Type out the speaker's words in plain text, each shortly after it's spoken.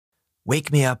Wake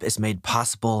Me Up is made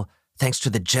possible thanks to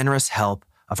the generous help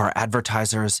of our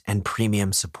advertisers and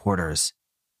premium supporters.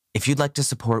 If you'd like to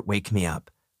support Wake Me Up,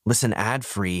 listen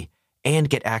ad-free, and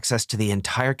get access to the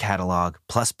entire catalog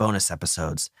plus bonus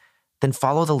episodes, then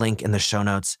follow the link in the show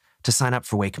notes to sign up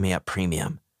for Wake Me Up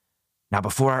Premium. Now,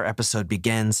 before our episode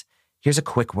begins, here's a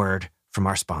quick word from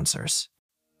our sponsors.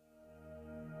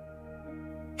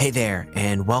 Hey there,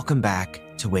 and welcome back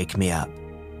to Wake Me Up.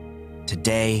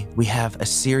 Today, we have a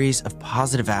series of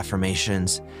positive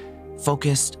affirmations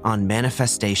focused on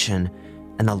manifestation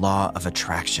and the law of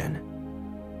attraction.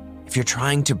 If you're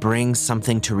trying to bring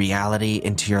something to reality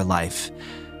into your life,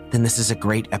 then this is a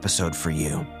great episode for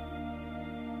you.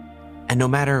 And no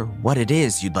matter what it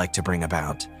is you'd like to bring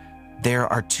about, there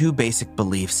are two basic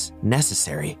beliefs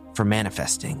necessary for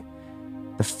manifesting.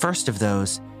 The first of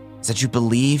those is that you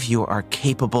believe you are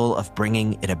capable of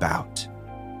bringing it about.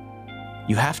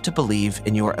 You have to believe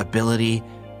in your ability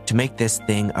to make this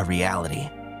thing a reality.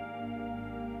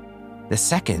 The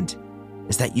second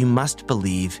is that you must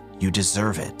believe you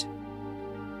deserve it.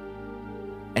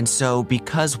 And so,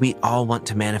 because we all want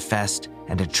to manifest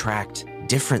and attract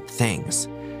different things,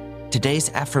 today's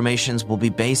affirmations will be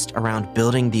based around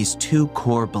building these two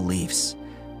core beliefs,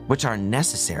 which are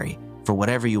necessary for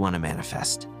whatever you want to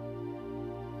manifest.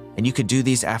 And you could do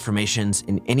these affirmations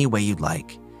in any way you'd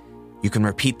like. You can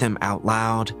repeat them out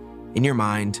loud, in your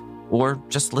mind, or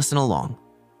just listen along.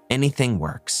 Anything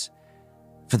works.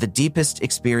 For the deepest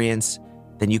experience,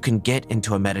 then you can get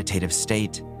into a meditative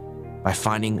state by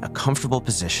finding a comfortable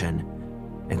position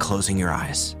and closing your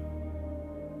eyes.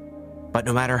 But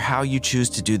no matter how you choose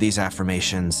to do these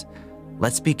affirmations,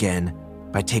 let's begin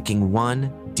by taking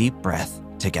one deep breath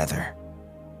together.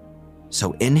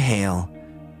 So inhale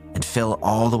and fill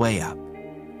all the way up.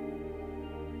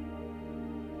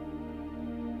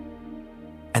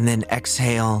 And then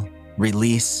exhale,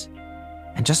 release,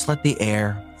 and just let the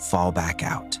air fall back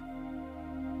out.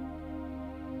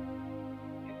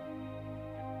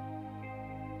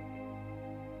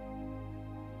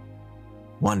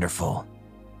 Wonderful.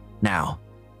 Now,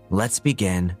 let's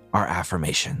begin our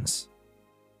affirmations.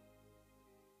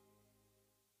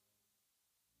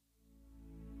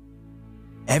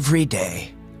 Every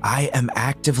day, I am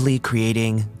actively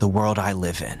creating the world I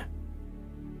live in.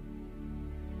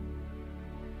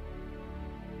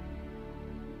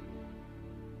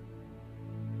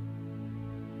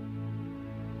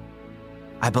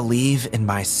 I believe in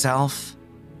myself,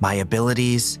 my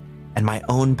abilities, and my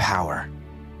own power.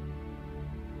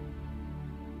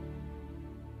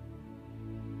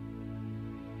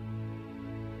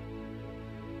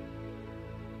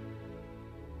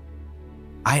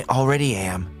 I already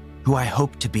am who I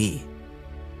hope to be.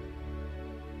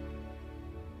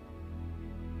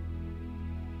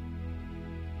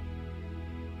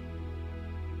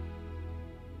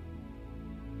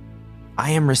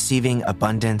 I am receiving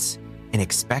abundance in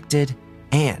expected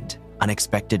and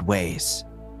unexpected ways.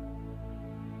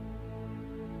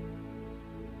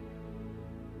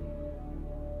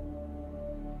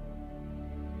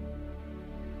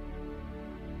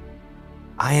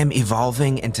 I am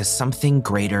evolving into something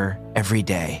greater every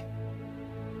day.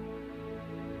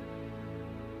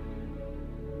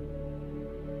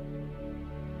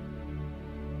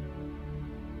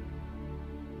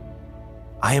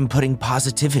 I am putting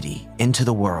positivity into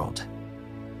the world.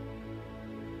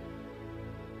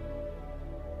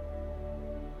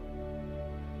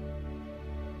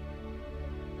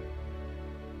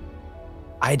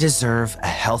 I deserve a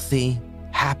healthy,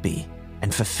 happy,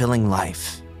 and fulfilling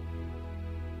life.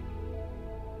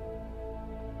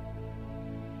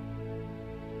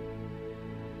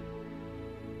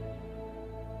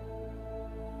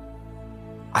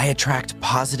 I attract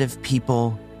positive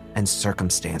people and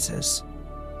circumstances.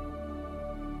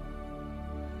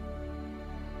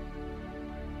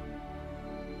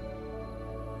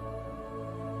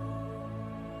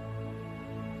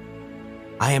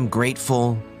 I am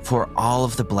grateful for all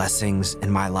of the blessings in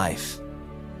my life.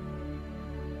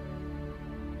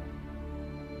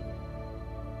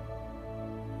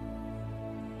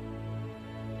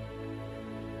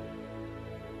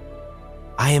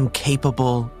 I am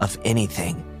capable of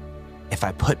anything if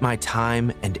I put my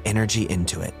time and energy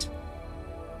into it.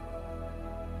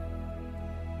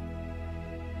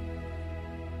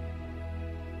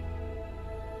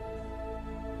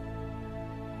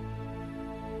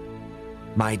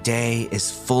 My day is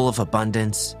full of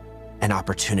abundance and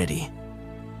opportunity.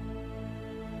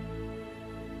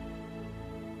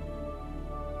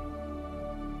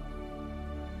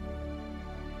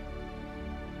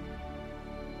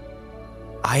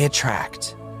 I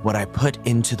attract what I put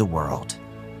into the world.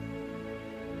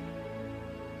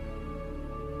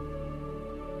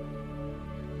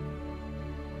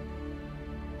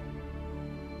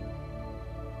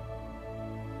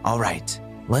 All right,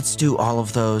 let's do all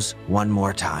of those one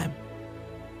more time.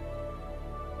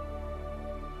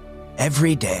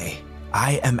 Every day,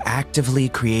 I am actively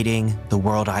creating the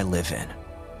world I live in.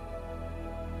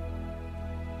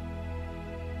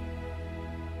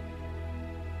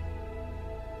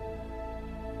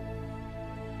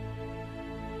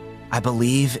 I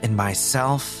believe in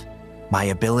myself, my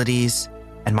abilities,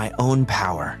 and my own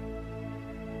power.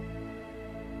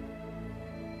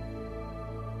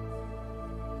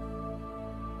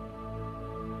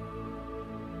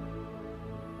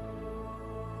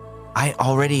 I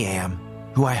already am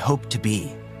who I hope to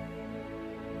be.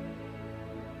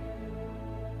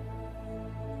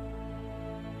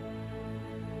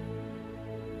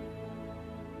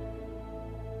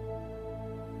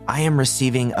 I am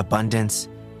receiving abundance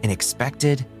in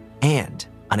expected and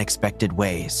unexpected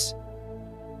ways.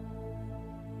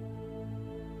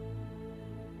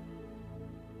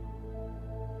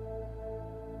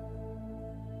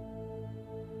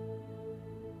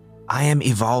 I am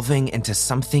evolving into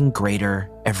something greater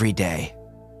every day.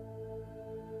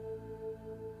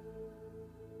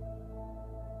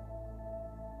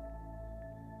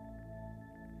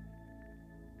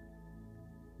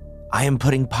 I am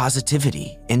putting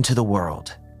positivity into the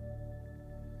world.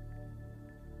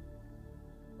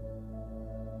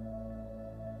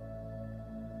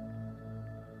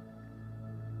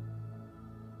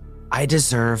 I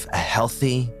deserve a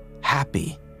healthy,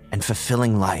 happy, and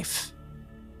fulfilling life.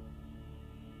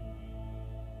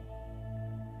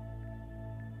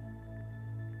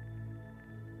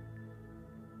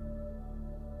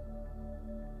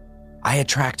 I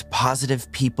attract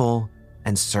positive people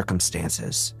and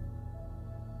circumstances.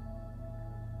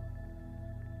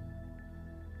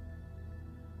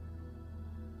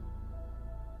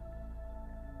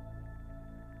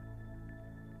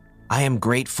 I am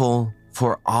grateful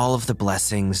for all of the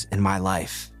blessings in my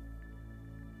life.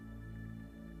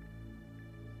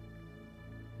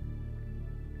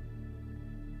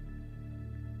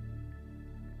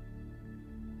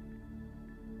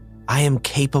 I am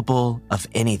capable of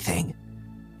anything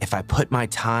if I put my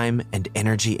time and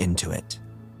energy into it.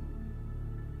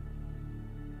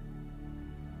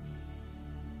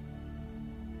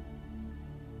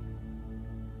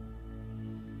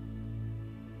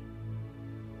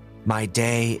 My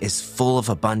day is full of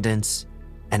abundance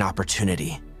and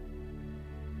opportunity.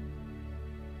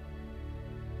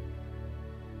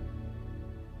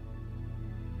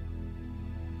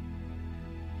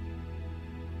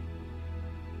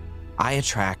 I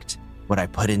attract what I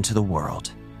put into the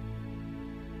world.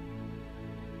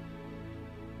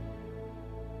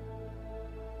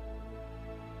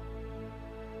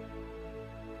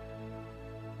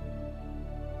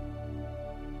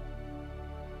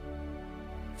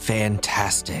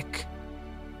 Fantastic.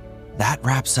 That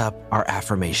wraps up our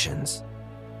affirmations.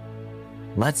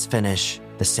 Let's finish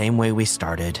the same way we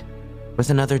started,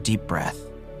 with another deep breath.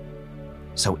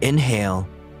 So inhale,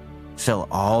 fill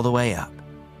all the way up.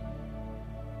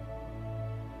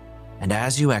 And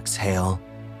as you exhale,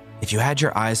 if you had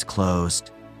your eyes closed,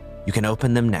 you can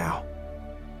open them now.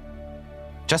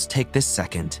 Just take this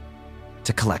second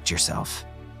to collect yourself.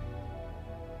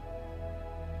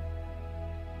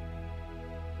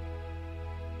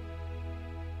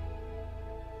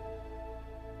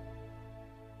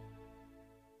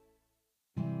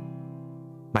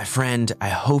 My friend, I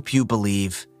hope you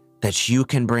believe that you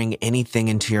can bring anything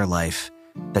into your life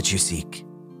that you seek.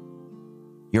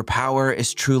 Your power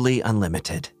is truly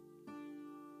unlimited.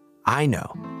 I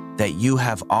know that you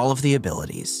have all of the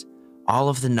abilities, all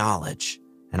of the knowledge,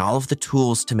 and all of the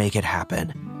tools to make it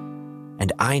happen.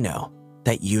 And I know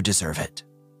that you deserve it.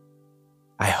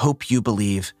 I hope you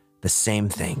believe the same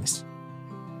things.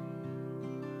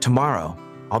 Tomorrow,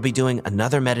 I'll be doing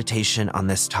another meditation on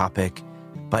this topic,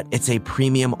 but it's a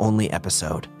premium-only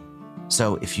episode.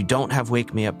 So if you don't have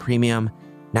Wake Me Up Premium,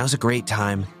 now's a great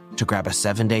time to grab a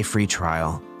 7-day free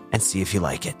trial and see if you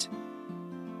like it.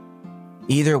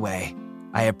 Either way,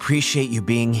 I appreciate you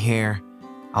being here.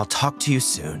 I'll talk to you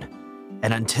soon.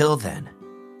 And until then,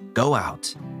 go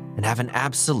out and have an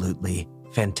absolutely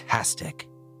fantastic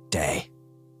day.